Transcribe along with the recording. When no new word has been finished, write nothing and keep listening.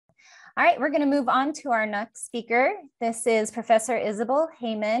All right, we're going to move on to our next speaker. This is Professor Isobel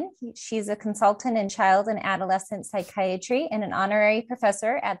Heyman. She's a consultant in child and adolescent psychiatry and an honorary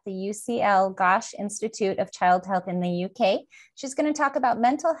professor at the UCL Gosh Institute of Child Health in the UK. She's going to talk about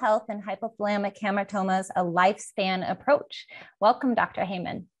mental health and hypothalamic hamartomas, a lifespan approach. Welcome, Dr.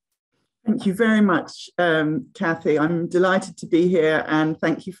 Heyman. Thank you very much, Kathy. I'm delighted to be here and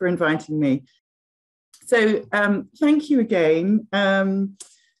thank you for inviting me. So thank you again.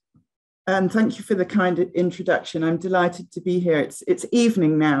 And thank you for the kind introduction. I'm delighted to be here. It's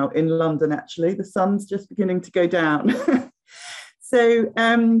evening now in London, actually. The sun's just beginning to go down. So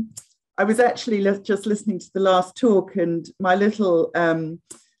I was actually just listening to the last talk, and my little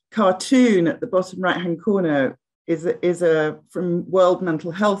cartoon at the bottom right-hand corner is from World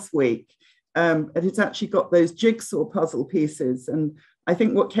Mental Health Week. And it's actually got those jigsaw puzzle pieces. And I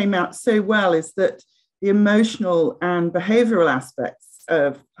think what came out so well is that the emotional and behavioral aspects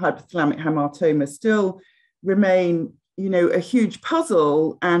of hypothalamic hamartoma still remain, a huge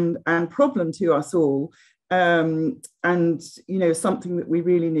puzzle and problem to us all, and something that we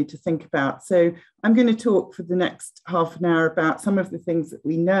really need to think about. So I'm going to talk for the next half an hour about some of the things that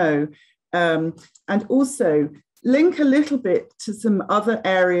we know, and also link a little bit to some other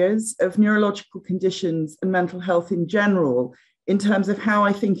areas of neurological conditions and mental health in general, in terms of how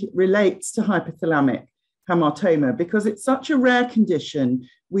I think it relates to hypothalamic hamartoma, because it's such a rare condition.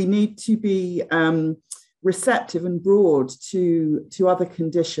 We need to be receptive and broad to other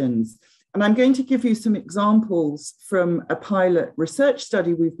conditions. And I'm going to give you some examples from a pilot research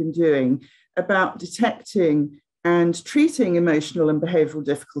study we've been doing about detecting and treating emotional and behavioral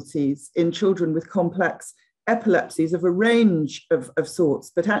difficulties in children with complex epilepsies of a range of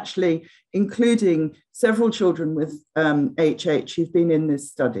sorts, but actually including several children with HH who've been in this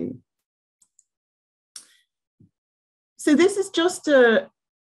study. So this is just a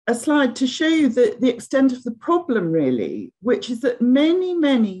slide to show you the extent of the problem, really, which is that many,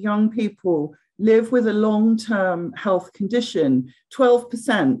 many young people live with a long-term health condition,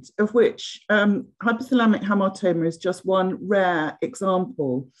 12% of which hypothalamic hamartoma is just one rare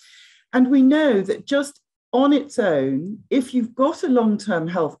example. And we know that just on its own, if you've got a long-term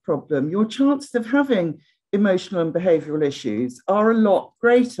health problem, your chances of having emotional and behavioral issues are a lot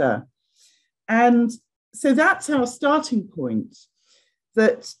greater. And so that's our starting point,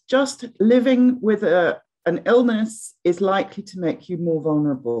 that just living with an illness is likely to make you more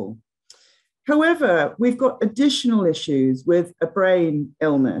vulnerable. However, we've got additional issues with a brain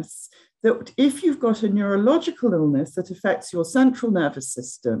illness, that if you've got a neurological illness that affects your central nervous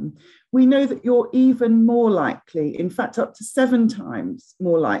system, we know that you're even more likely, in fact, up to 7 times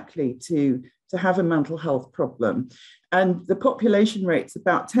more likely to have a mental health problem. And the population rate's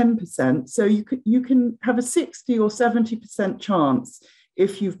about 10%. So you can have a 60 or 70% chance,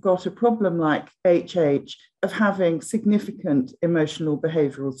 if you've got a problem like HH, of having significant emotional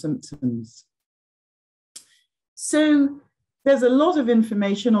behavioral symptoms. So there's a lot of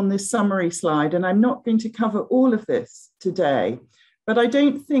information on this summary slide, and I'm not going to cover all of this today, but I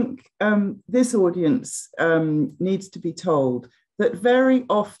don't think this audience needs to be told that very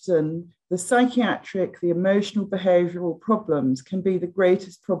often the psychiatric, the emotional behavioral problems can be the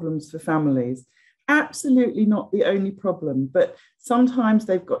greatest problems for families. Absolutely not the only problem, but sometimes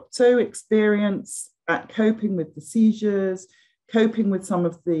they've got so experience at coping with the seizures, coping with some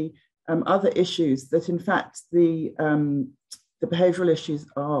of the other issues, that in fact the behavioral issues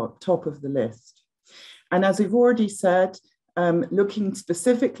are top of the list. And as we've already said, looking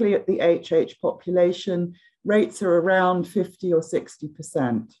specifically at the HH population, rates are around 50 or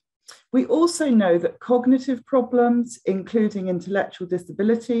 60%. We also know that cognitive problems, including intellectual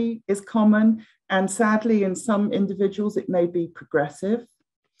disability, is common, and sadly in some individuals it may be progressive.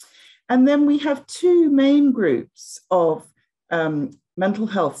 And then we have 2 main groups of mental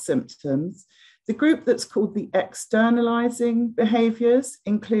health symptoms. The group that's called the externalizing behaviors,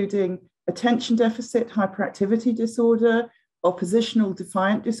 including attention deficit hyperactivity disorder, oppositional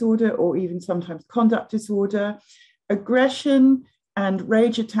defiant disorder, or even sometimes conduct disorder. Aggression and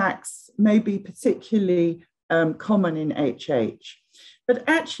rage attacks may be particularly common in HH. But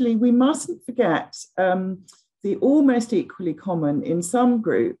actually, we mustn't forget the almost equally common in some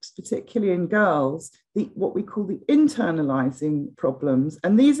groups, particularly in girls, what we call the internalizing problems.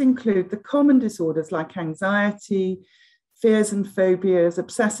 And these include the common disorders like anxiety, fears and phobias,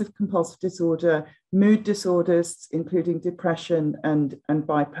 obsessive compulsive disorder, mood disorders, including depression and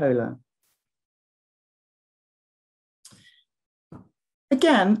bipolar.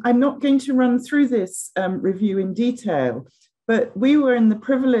 Again, I'm not going to run through this review in detail, but we were in the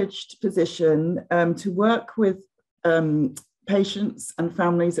privileged position to work with patients and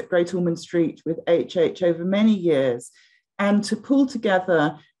families at Great Ormond Street with HH over many years, and to pull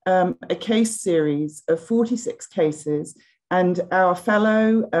together a case series of 46 cases. And our fellow,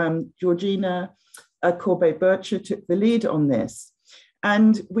 Georgina Corbet-Bircher, took the lead on this.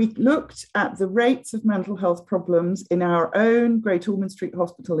 And we looked at the rates of mental health problems in our own Great Ormond Street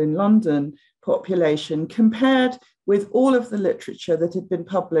Hospital in London population, compared with all of the literature that had been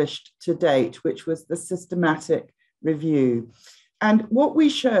published to date, which was the systematic review. And what we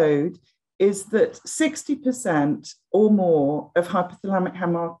showed is that 60% or more of hypothalamic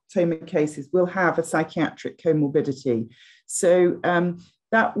hamartoma cases will have a psychiatric comorbidity. So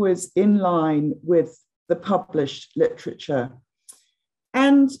that was in line with the published literature.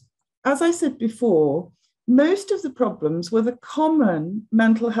 And as I said before, most of the problems were the common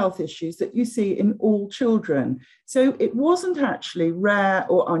mental health issues that you see in all children. So it wasn't actually rare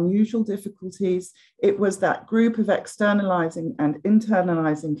or unusual difficulties. It was that group of externalizing and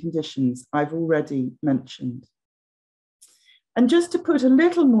internalizing conditions I've already mentioned. And just to put a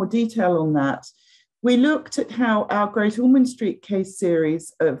little more detail on that, we looked at how our Great Ormond Street case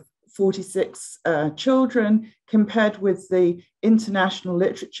series of 46 children compared with the international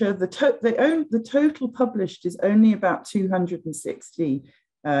literature. The total published is only about 260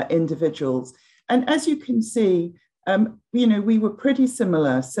 individuals. And as you can see, we were pretty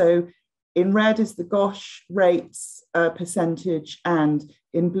similar. So in red is the GOSH rates percentage, and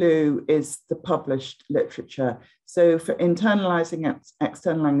in blue is the published literature. So for internalizing and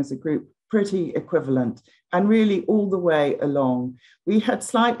externalizing as a group, pretty equivalent, and really all the way along. We had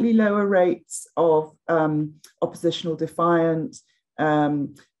slightly lower rates of oppositional defiance,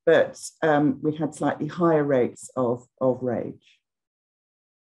 but we had slightly higher rates of rage.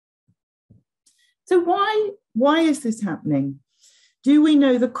 So why is this happening? Do we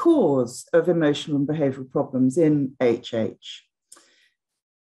know the cause of emotional and behavioral problems in HH?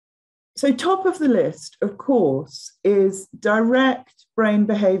 So top of the list, of course, is direct brain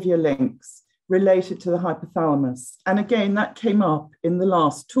behavior links related to the hypothalamus. And again, that came up in the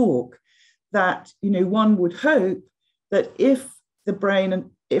last talk, that one would hope that if the brain and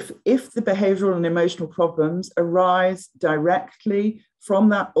if the behavioral and emotional problems arise directly from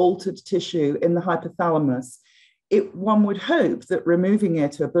that altered tissue in the hypothalamus, one would hope that removing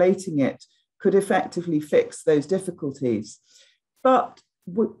it or ablating it could effectively fix those difficulties. But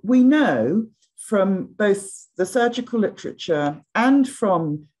we know from both the surgical literature and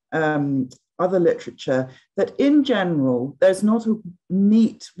from other literature that in general, there's not a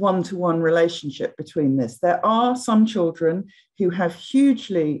neat one-to-one relationship between this. There are some children who have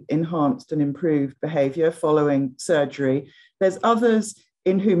hugely enhanced and improved behavior following surgery. There's others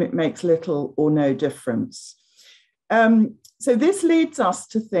in whom it makes little or no difference. So this leads us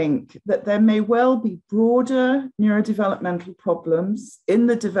to think that there may well be broader neurodevelopmental problems in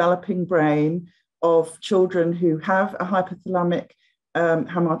the developing brain of children who have a hypothalamic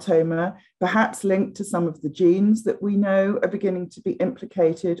hamartoma, perhaps linked to some of the genes that we know are beginning to be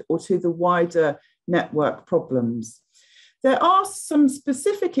implicated, or to the wider network problems. There are some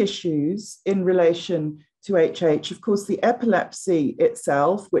specific issues in relation to HH. Of course, the epilepsy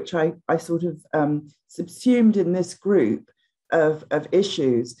itself, which I sort of subsumed in this group of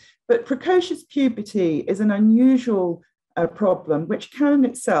issues, but precocious puberty is an unusual problem which can in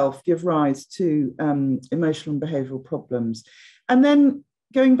itself give rise to emotional and behavioral problems. And then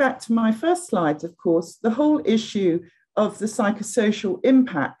going back to my first slides, of course, the whole issue of the psychosocial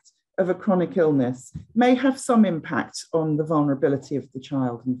impact of a chronic illness may have some impact on the vulnerability of the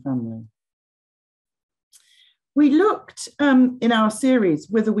child and family. We looked in our series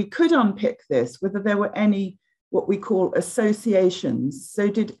whether we could unpick this, whether there were any what we call associations. So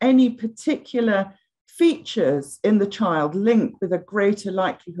did any particular features in the child link with a greater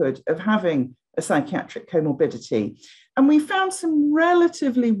likelihood of having a psychiatric comorbidity? And we found some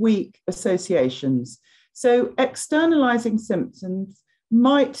relatively weak associations. So externalizing symptoms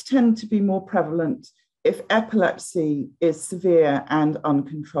might tend to be more prevalent if epilepsy is severe and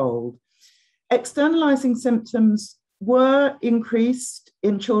uncontrolled. Externalizing symptoms were increased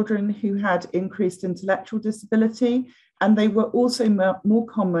in children who had increased intellectual disability, and they were also more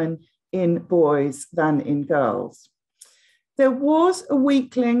common in boys than in girls. There was a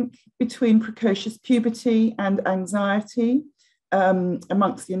weak link between precocious puberty and anxiety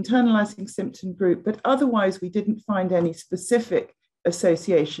amongst the internalizing symptom group, but otherwise we didn't find any specific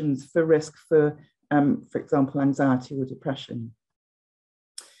associations for risk for example, anxiety or depression.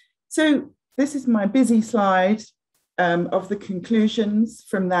 So this is my busy slide of the conclusions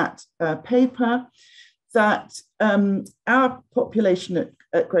from that paper, that our population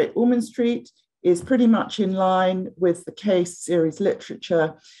at Great Ormond Street is pretty much in line with the case series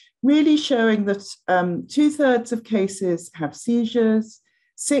literature, really showing that 2/3 of cases have seizures,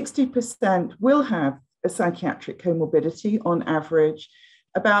 60% will have a psychiatric comorbidity on average,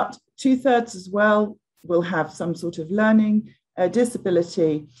 about 2/3 as well will have some sort of learning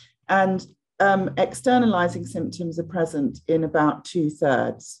disability, and externalizing symptoms are present in about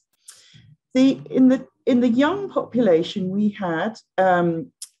 2/3. In the young population, we had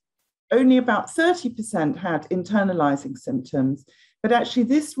only about 30% had internalizing symptoms, but actually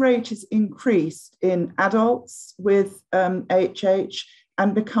this rate is increased in adults with HH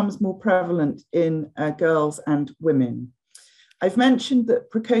and becomes more prevalent in girls and women. I've mentioned that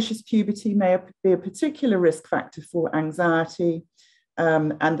precocious puberty may be a particular risk factor for anxiety,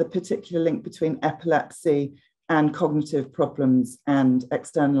 and the particular link between epilepsy and cognitive problems and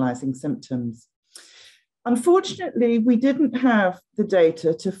externalizing symptoms. Unfortunately, we didn't have the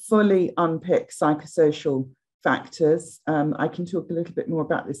data to fully unpick psychosocial factors. I can talk a little bit more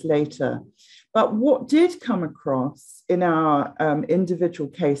about this later. But what did come across in our individual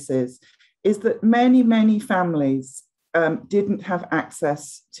cases is that many, many families didn't have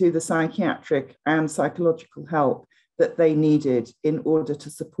access to the psychiatric and psychological help that they needed in order to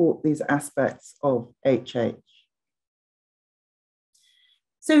support these aspects of HH.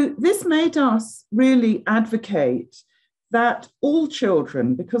 So this made us really advocate that all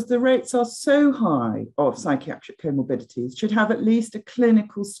children, because the rates are so high of psychiatric comorbidities, should have at least a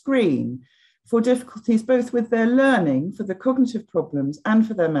clinical screen for difficulties both with their learning, for the cognitive problems, and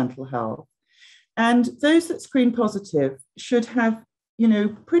for their mental health. And those that screen positive should have,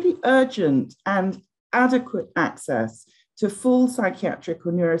 pretty urgent and adequate access to full psychiatric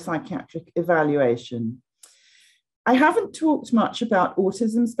or neuropsychiatric evaluation. I haven't talked much about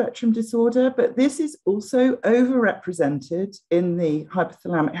autism spectrum disorder, but this is also overrepresented in the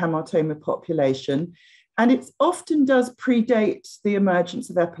hypothalamic hamartoma population, and it often does predate the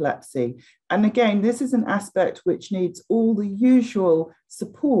emergence of epilepsy. And again, this is an aspect which needs all the usual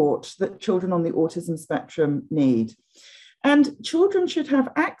support that children on the autism spectrum need. And children should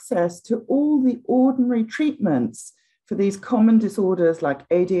have access to all the ordinary treatments for these common disorders like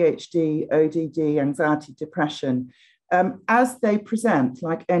ADHD, ODD, anxiety, depression, as they present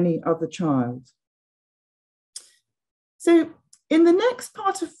like any other child. So in the next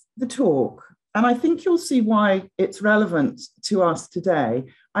part of the talk, and I think you'll see why it's relevant to us today,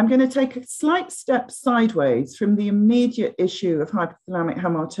 I'm going to take a slight step sideways from the immediate issue of hypothalamic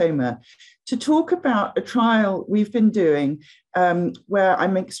hamartoma to talk about a trial we've been doing where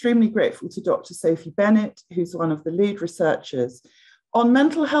I'm extremely grateful to Dr. Sophie Bennett, who's one of the lead researchers, on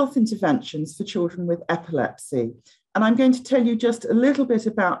mental health interventions for children with epilepsy. And I'm going to tell you just a little bit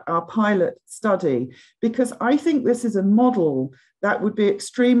about our pilot study, because I think this is a model that would be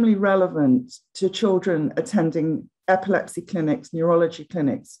extremely relevant to children attending epilepsy clinics, neurology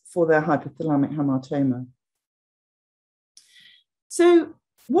clinics for their hypothalamic hamartoma. So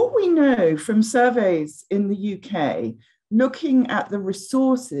what we know from surveys in the UK, looking at the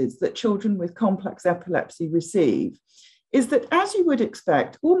resources that children with complex epilepsy receive, is that, as you would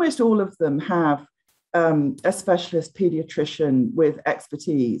expect, almost all of them have a specialist pediatrician with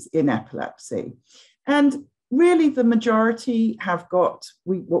expertise in epilepsy. And really, the majority have got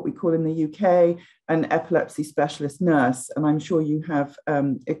what we call in the UK an epilepsy specialist nurse, and I'm sure you have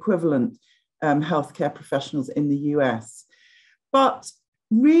equivalent healthcare professionals in the US. But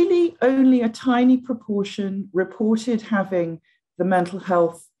really, only a tiny proportion reported having the mental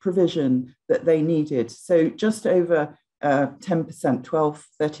health provision that they needed. So just over 10%, 12,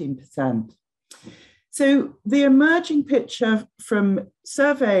 13%. So the emerging picture from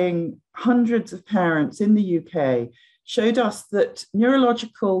surveying hundreds of parents in the UK showed us that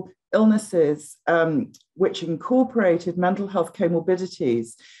neurological illnesses, which incorporated mental health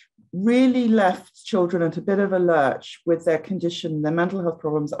comorbidities, really left children at a bit of a lurch with their condition, their mental health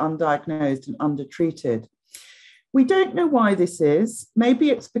problems undiagnosed and undertreated. We don't know why this is. Maybe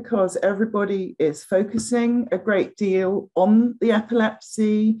it's because everybody is focusing a great deal on the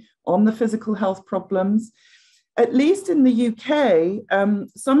epilepsy, on the physical health problems. At least in the UK,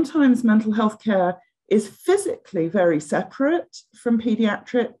 sometimes mental health care is physically very separate from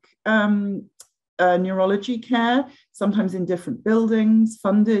pediatric neurology care, sometimes in different buildings,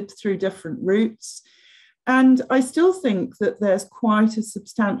 funded through different routes. And I still think that there's quite a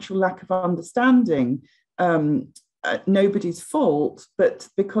substantial lack of understanding, nobody's fault, but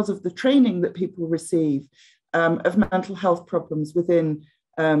because of the training that people receive of mental health problems within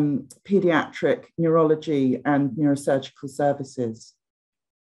pediatric neurology and neurosurgical services.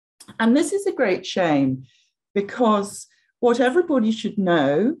 And this is a great shame, because what everybody should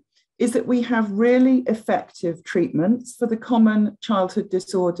know is that we have really effective treatments for the common childhood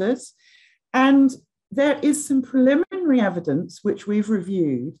disorders. And there is some preliminary evidence, which we've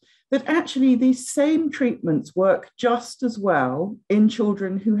reviewed, that actually these same treatments work just as well in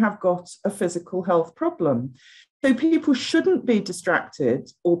children who have got a physical health problem. So people shouldn't be distracted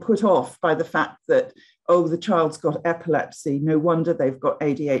or put off by the fact that, oh, the child's got epilepsy, no wonder they've got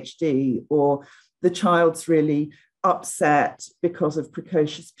ADHD, or the child's really upset because of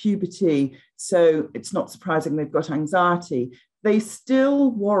precocious puberty, so it's not surprising they've got anxiety. They still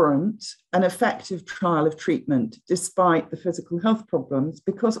warrant an effective trial of treatment despite the physical health problems,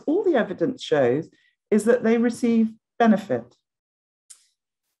 because all the evidence shows is that they receive benefit.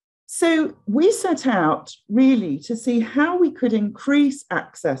 So we set out really to see how we could increase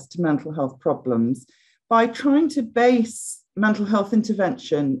access to mental health problems by trying to base mental health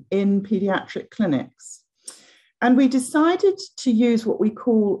intervention in pediatric clinics. And we decided to use what we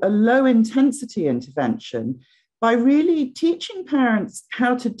call a low intensity intervention by really teaching parents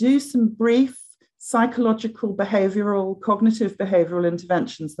how to do some brief psychological, behavioral, cognitive behavioral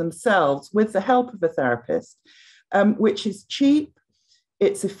interventions themselves with the help of a therapist, which is cheap,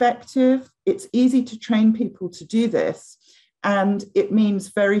 it's effective, it's easy to train people to do this, and it means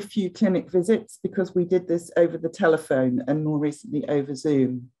very few clinic visits because we did this over the telephone and more recently over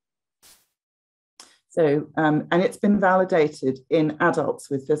Zoom. So, and it's been validated in adults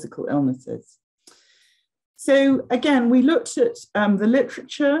with physical illnesses. So again, we looked at the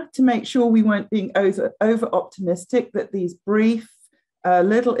literature to make sure we weren't being over optimistic that these brief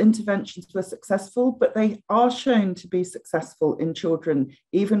little interventions were successful, but they are shown to be successful in children,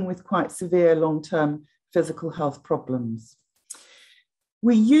 even with quite severe long-term physical health problems.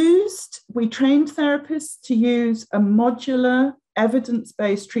 We trained therapists to use a modular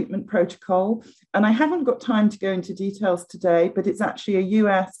evidence-based treatment protocol. And I haven't got time to go into details today, but it's actually a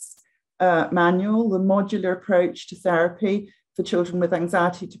US manual, the modular approach to therapy for children with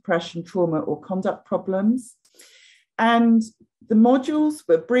anxiety, depression, trauma, or conduct problems. And the modules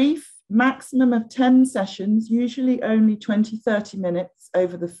were brief, maximum of 10 sessions, usually only 20, 30 minutes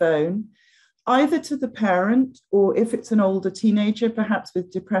over the phone, either to the parent or if it's an older teenager, perhaps with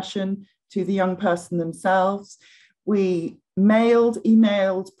depression, to the young person themselves. We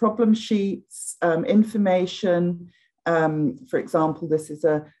emailed problem sheets, information. For example, this is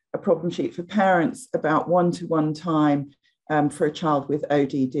a problem sheet for parents about one-to-one time for a child with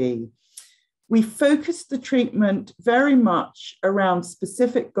ODD. We focused the treatment very much around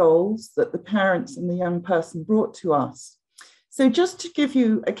specific goals that the parents and the young person brought to us. So just to give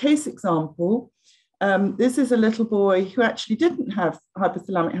you a case example, this is a little boy who actually didn't have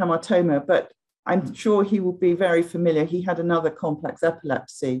hypothalamic hamartoma, but I'm sure he will be very familiar. He had another complex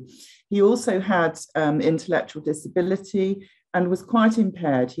epilepsy. He also had intellectual disability and was quite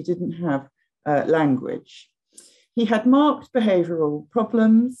impaired. He didn't have language. He had marked behavioral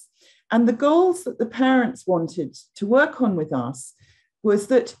problems. And the goals that the parents wanted to work on with us was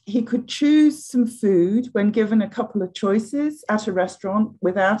that he could choose some food when given a couple of choices at a restaurant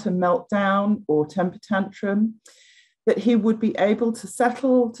without a meltdown or temper tantrum, that he would be able to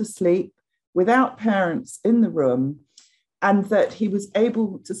settle to sleep without parents in the room, and that he was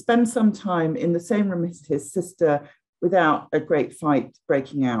able to spend some time in the same room as his sister without a great fight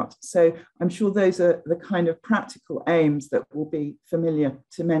breaking out. So I'm sure those are the kind of practical aims that will be familiar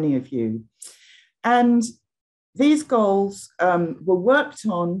to many of you. And these goals were worked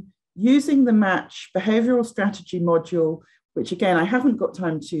on using the MATCH behavioral strategy module, which again, I haven't got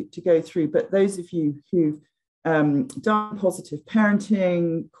time to go through, but those of you who've done positive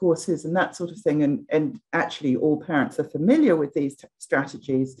parenting courses and that sort of thing, and actually all parents are familiar with these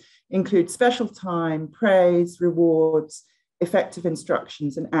strategies, include special time, praise, rewards, effective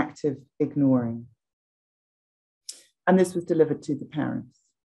instructions, and active ignoring. And this was delivered to the parents.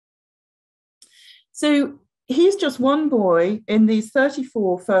 So he's just one boy in these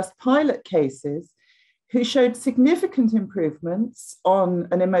 34 first pilot cases who showed significant improvements on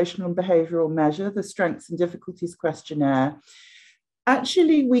an emotional and behavioral measure, the Strengths and Difficulties Questionnaire.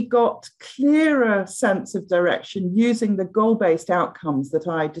 Actually, we got clearer sense of direction using the goal-based outcomes that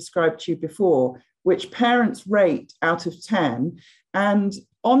I described to you before, which parents rate out of 10. And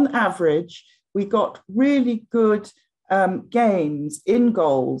on average, we got really good gains in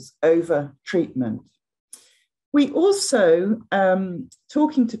goals over treatment. We also,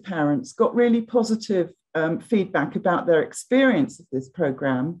 talking to parents, got really positive feedback about their experience of this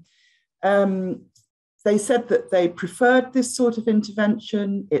program. They said that they preferred this sort of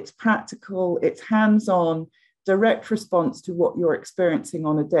intervention. It's practical, it's hands-on, direct response to what you're experiencing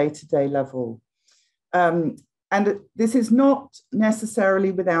on a day-to-day level. And this is not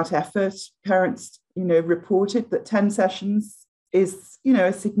necessarily without effort. Parents, reported that 10 sessions is,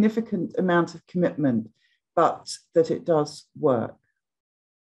 a significant amount of commitment, but that it does work.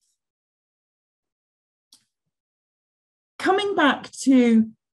 Coming back to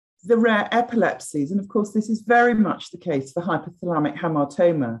the rare epilepsies, and of course, this is very much the case for hypothalamic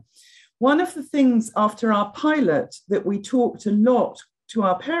hamartoma. One of the things after our pilot that we talked a lot to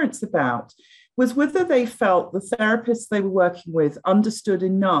our parents about was whether they felt the therapists they were working with understood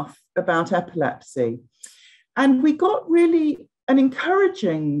enough about epilepsy. And we got really an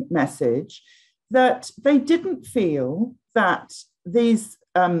encouraging message that they didn't feel that these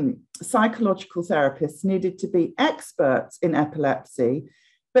psychological therapists needed to be experts in epilepsy,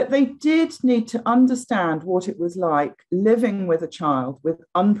 but they did need to understand what it was like living with a child with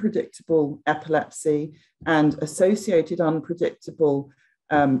unpredictable epilepsy and associated unpredictable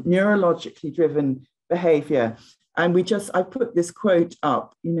neurologically driven behavior. And I put this quote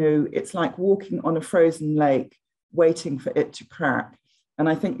up, it's like walking on a frozen lake, waiting for it to crack. And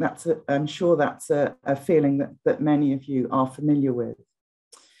I think I'm sure that's a feeling that many of you are familiar with.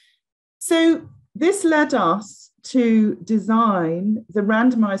 So this led us to design the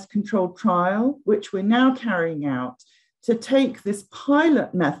randomized controlled trial, which we're now carrying out to take this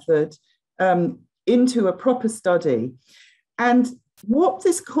pilot method into a proper study. And what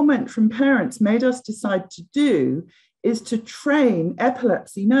this comment from parents made us decide to do is to train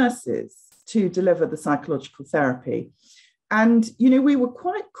epilepsy nurses to deliver the psychological therapy. And, we were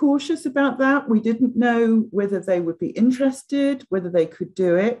quite cautious about that. We didn't know whether they would be interested, whether they could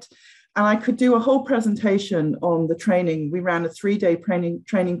do it. And I could do a whole presentation on the training. We ran a 3-day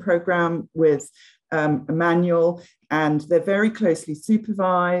training program with a manual, and they're very closely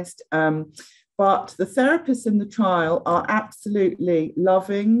supervised. But the therapists in the trial are absolutely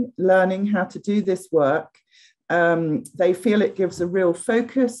loving learning how to do this work. They feel it gives a real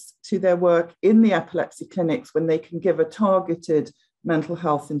focus to their work in the epilepsy clinics when they can give a targeted mental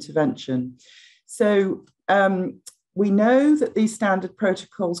health intervention. So we know that these standard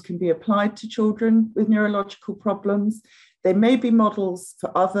protocols can be applied to children with neurological problems. They may be models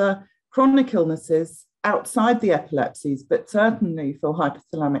for other chronic illnesses outside the epilepsies, but certainly for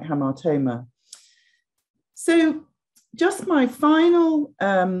hypothalamic hamartoma. So just my final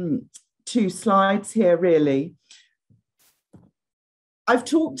 2 slides here, really. I've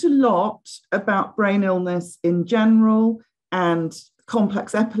talked a lot about brain illness in general and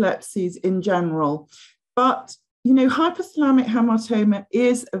complex epilepsies in general, but hypothalamic hamartoma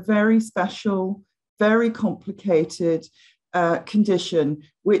is a very special, very complicated condition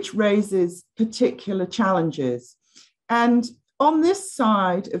which raises particular challenges. And on this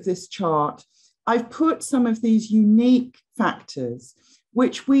side of this chart, I've put some of these unique factors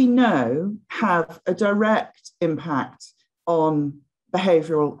which we know have a direct impact on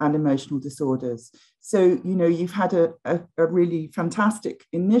behavioral and emotional disorders. So, you've had a really fantastic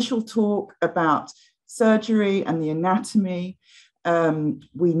initial talk about surgery and the anatomy.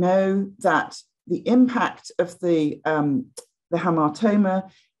 We know that the impact of the hamartoma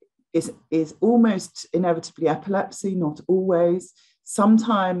is almost inevitably epilepsy, not always.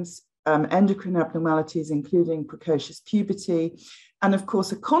 Sometimes endocrine abnormalities, including precocious puberty. And of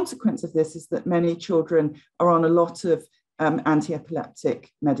course, a consequence of this is that many children are on a lot of anti-epileptic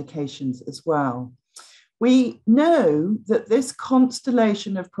medications as well. We know that this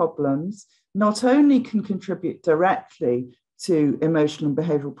constellation of problems not only can contribute directly to emotional and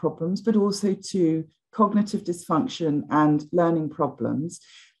behavioral problems, but also to cognitive dysfunction and learning problems,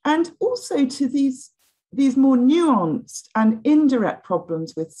 and also to these more nuanced and indirect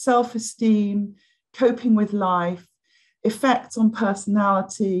problems with self-esteem, coping with life, effects on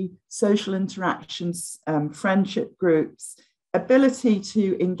personality, social interactions, friendship groups, ability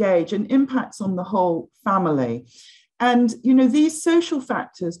to engage, and impacts on the whole family. And, these social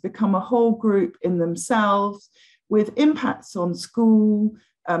factors become a whole group in themselves with impacts on school,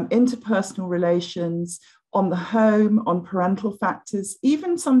 interpersonal relations, on the home, on parental factors,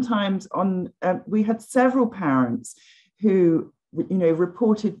 even sometimes on, we had several parents who,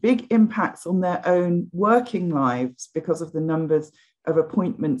 reported big impacts on their own working lives because of the numbers of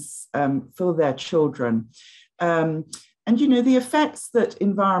appointments for their children. And, the effects that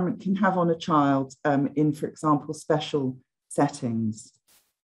environment can have on a child in, for example, special settings.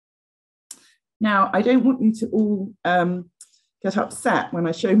 Now, I don't want you to all get upset when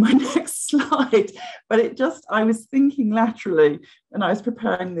I show my next slide, but I was thinking laterally when I was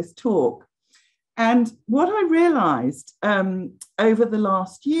preparing this talk. And what I realized over the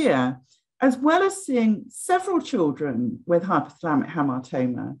last year, as well as seeing several children with hypothalamic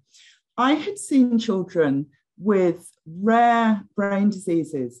hamartoma, I had seen children with rare brain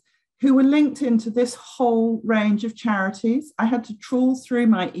diseases who were linked into this whole range of charities. I had to trawl through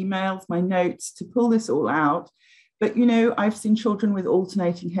my emails, my notes to pull this all out. But, you know, I've seen children with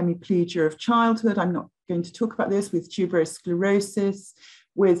alternating hemiplegia of childhood. I'm not going to talk about this, with tuberous sclerosis,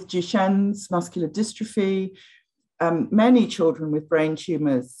 with Duchenne's muscular dystrophy, many children with brain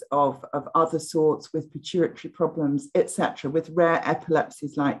tumors of other sorts, with pituitary problems, etc., with rare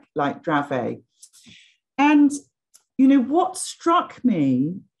epilepsies like Dravet. And, you know, what struck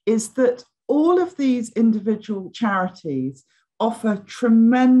me is that all of these individual charities offer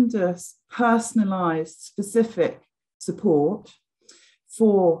tremendous personalized, specific support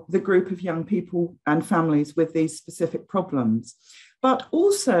for the group of young people and families with these specific problems. But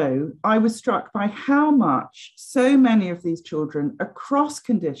also, I was struck by how much so many of these children across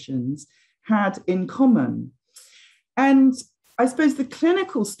conditions had in common. And I suppose the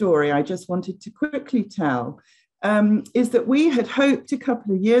clinical story I just wanted to quickly tell is that we had hoped a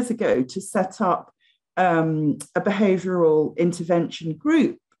couple of years ago to set up a behavioural intervention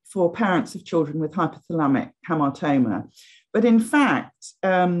group for parents of children with hypothalamic hamartoma. But in fact,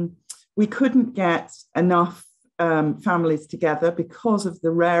 we couldn't get enough families together because of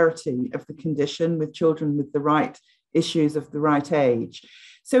the rarity of the condition with children with the right issues of the right age.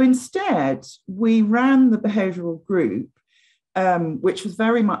 So instead, we ran the behavioural group, which was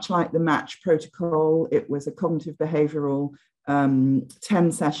very much like the MATCH protocol. It was a cognitive behavioural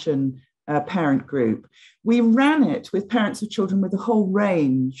 10-session parent group. We ran it with parents of children with a whole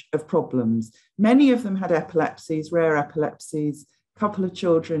range of problems. Many of them had epilepsies, rare epilepsies. A couple of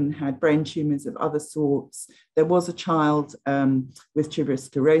children had brain tumours of other sorts. There was a child with tuberous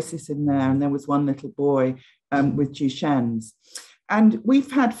sclerosis in there, and there was one little boy with Duchenne's. And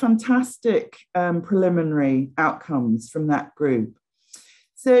we've had fantastic preliminary outcomes from that group.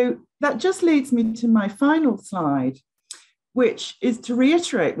 So that just leads me to my final slide, which is to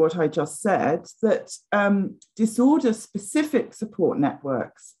reiterate what I just said, that disorder-specific support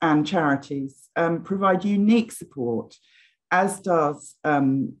networks and charities provide unique support, as does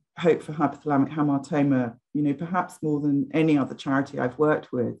Hope for Hypothalamic Hamartoma, you know, perhaps more than any other charity I've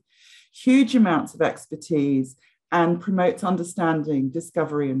worked with. Huge amounts of expertise, and promotes understanding,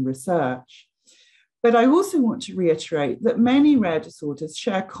 discovery, and research. But I also want to reiterate that many rare disorders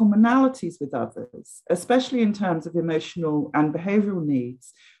share commonalities with others, especially in terms of emotional and behavioral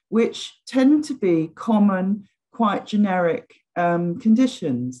needs, which tend to be common, quite generic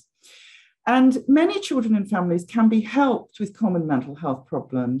conditions. And many children and families can be helped with common mental health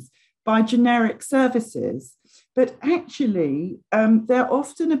problems by generic services, but actually they're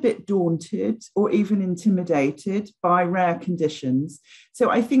often a bit daunted or even intimidated by rare conditions. So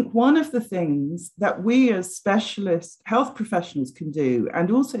I think one of the things that we as specialist health professionals can do,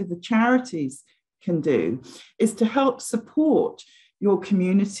 and also the charities can do, is to help support your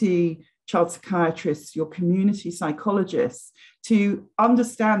community child psychiatrists, your community psychologists, to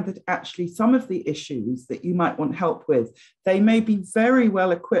understand that actually some of the issues that you might want help with, they may be very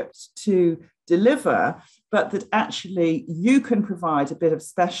well equipped to deliver, but that actually you can provide a bit of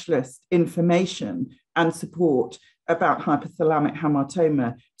specialist information and support about hypothalamic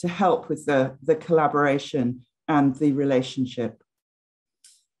hamartoma to help with the collaboration and the relationship.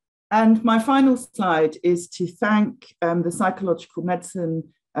 And my final slide is to thank the psychological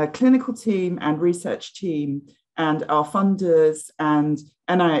medicine clinical team and research team and our funders and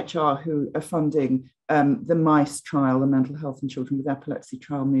NIHR who are funding the MICE trial, the Mental Health in Children with Epilepsy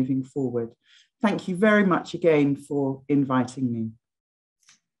trial, moving forward. Thank you very much again for inviting me.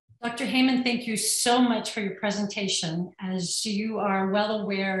 Dr. Heyman, thank you so much for your presentation. As you are well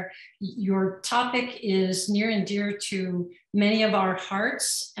aware, your topic is near and dear to many of our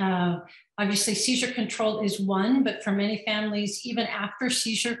hearts. Obviously, seizure control is one, but for many families, even after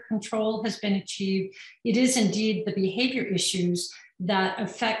seizure control has been achieved, it is indeed the behavior issues that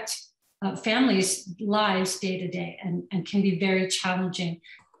affect families' lives day to day and can be very challenging.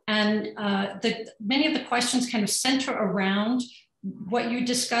 And many of the questions kind of center around what you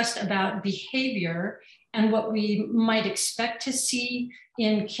discussed about behavior and what we might expect to see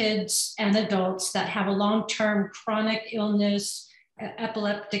in kids and adults that have a long-term chronic illness,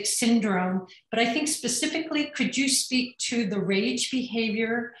 epileptic syndrome. But I think specifically, could you speak to the rage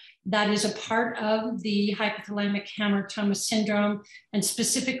behavior that is a part of the hypothalamic hamartoma syndrome, and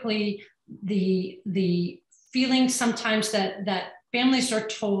specifically the feeling sometimes that families are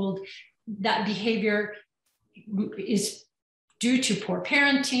told that behavior is due to poor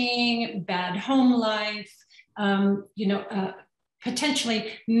parenting, bad home life,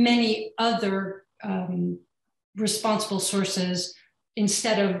 potentially many other responsible sources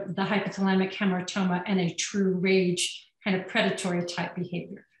instead of the hypothalamic hamartoma and a true rage kind of predatory type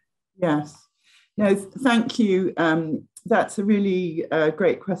behavior? Yes. No, thank you. That's a really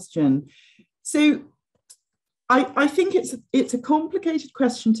great question. So I think it's a complicated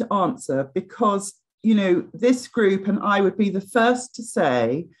question to answer because, you know, this group, and I would be the first to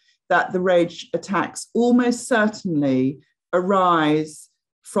say that the rage attacks almost certainly arise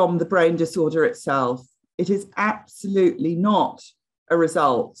from the brain disorder itself. It is absolutely not a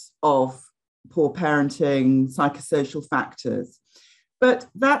result of poor parenting, psychosocial factors. But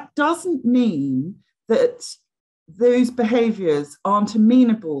that doesn't mean that those behaviors aren't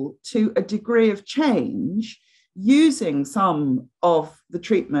amenable to a degree of change using some of the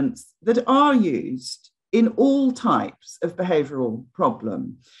treatments that are used in all types of behavioral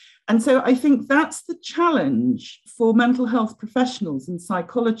problem. And so I think that's the challenge for mental health professionals and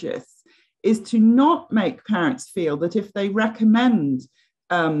psychologists, is to not make parents feel that if they recommend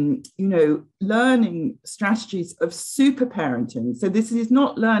learning strategies of super parenting. So this is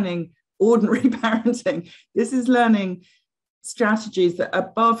not learning ordinary parenting. This is learning strategies that are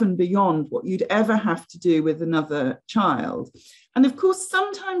above and beyond what you'd ever have to do with another child. And of course,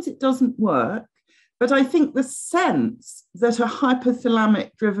 sometimes it doesn't work, but I think the sense that a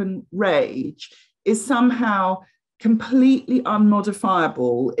hypothalamic driven rage is somehow completely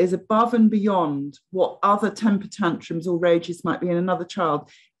unmodifiable, is above and beyond what other temper tantrums or rages might be in another child,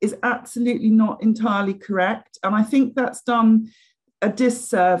 is absolutely not entirely correct. And I think that's done a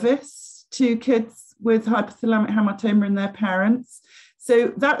disservice to kids with hypothalamic hamartoma and their parents.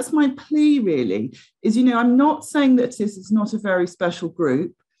 So that's my plea really, is, you know, I'm not saying that this is not a very special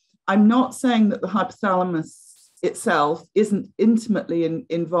group. I'm not saying that the hypothalamus itself isn't intimately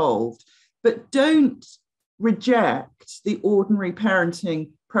involved, but don't reject the ordinary parenting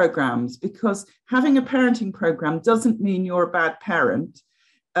programs, because having a parenting program doesn't mean you're a bad parent.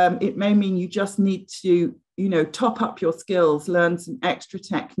 It may mean you just need to, you know, top up your skills, learn some extra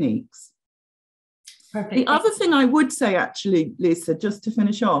techniques. Perfect. The other thing I would say, actually, Lisa, just to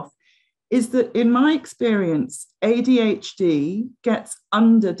finish off, is that in my experience, ADHD gets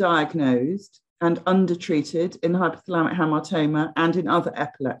underdiagnosed and undertreated in hypothalamic hamartoma and in other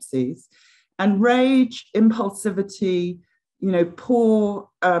epilepsies. And rage, impulsivity, you know, poor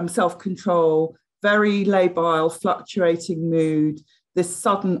self-control, very labile, fluctuating mood, this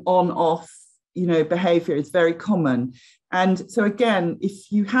sudden on-off, you know, behavior is very common. And so again,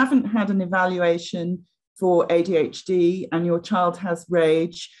 if you haven't had an evaluation for ADHD and your child has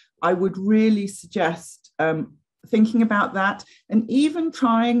rage, I would really suggest thinking about that, and even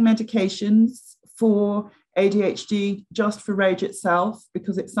trying medications for ADHD just for rage itself,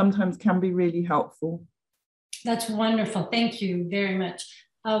 because it sometimes can be really helpful. That's wonderful. Thank you very much.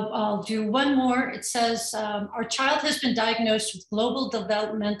 I'll do one more. It says, our child has been diagnosed with global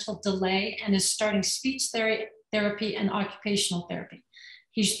developmental delay and is starting speech therapy and occupational therapy.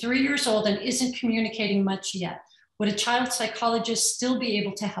 He's 3 years old and isn't communicating much yet. Would a child psychologist still be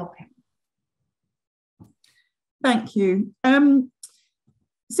able to help him? Thank you.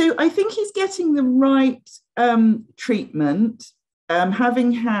 So I think he's getting the right treatment,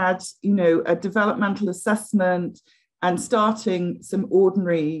 having had, you know, a developmental assessment and starting some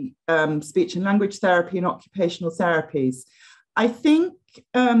ordinary speech and language therapy and occupational therapies. I think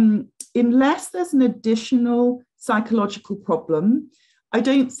unless there's an additional psychological problem, I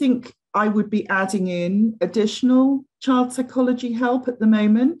don't think I would be adding in additional child psychology help at the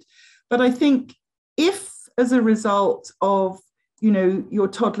moment. But I think if, as a result of, you know, your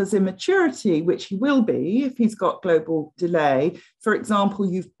toddler's immaturity, which he will be if he's got global delay, for example,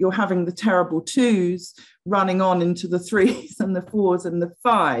 you're having the terrible 2s running on into the 3s and the 4s and the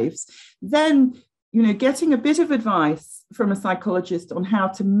 5s, then, you know, getting a bit of advice from a psychologist on how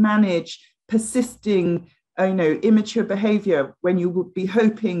to manage persisting, you know, immature behavior when you would be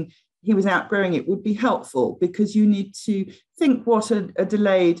hoping he was outgrowing it would be helpful, because you need to think what a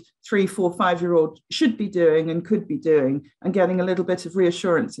delayed 3, 4, 5-year-old should be doing and could be doing, and getting a little bit of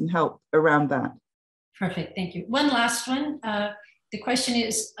reassurance and help around that. Perfect, thank you. One last one. The question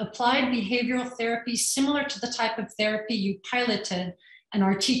is, applied behavioral therapy similar to the type of therapy you piloted and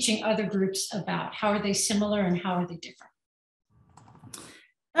are teaching other groups about? How are they similar and how are they different?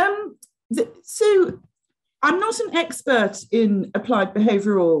 So I'm not an expert in applied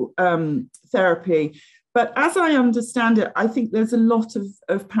behavioral therapy, but as I understand it, I think there's a lot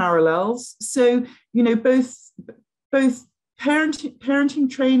of parallels. So, you know, both parenting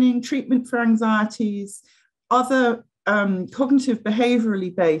training, treatment for anxieties, other cognitive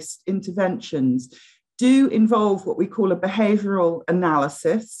behaviorally based interventions do involve what we call a behavioral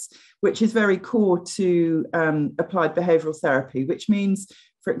analysis, which is very core to applied behavioral therapy, which means,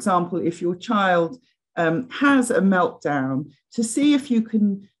 for example, if your child has a meltdown, to see if you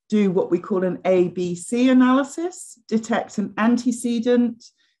can do what we call an ABC analysis, detect an antecedent,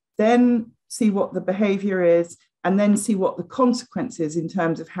 then see what the behavior is, and then see what the consequences in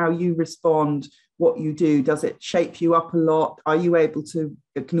terms of how you respond, what you do. Does it shape you up a lot? Are you able to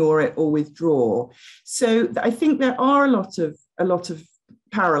ignore it or withdraw? So I think there are a lot of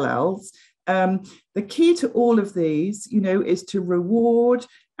parallels. The key to all of these, is to reward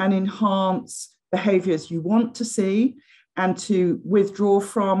and enhance behaviors you want to see, and to withdraw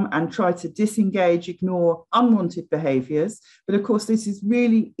from and try to disengage, ignore unwanted behaviors. But of course, this is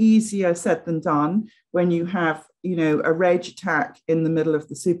really easier said than done when you have, a rage attack in the middle of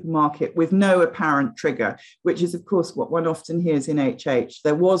the supermarket with no apparent trigger, which is, of course, what one often hears in HH.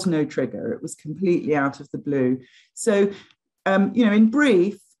 There was no trigger. It was completely out of the blue. So, in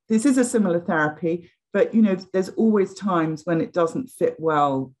brief, this is a similar therapy, but, there's always times when it doesn't fit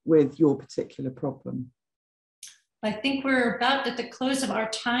well with your particular problem. I think we're about at the close of our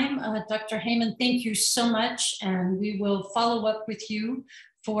time. Dr. Heyman, thank you so much. And we will follow up with you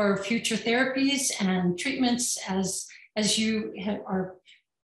for future therapies and treatments as you are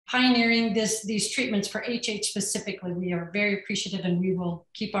pioneering these treatments for HH specifically. We are very appreciative, and we will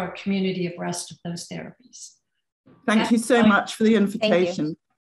keep our community abreast of those therapies. Thank you so much for the invitation.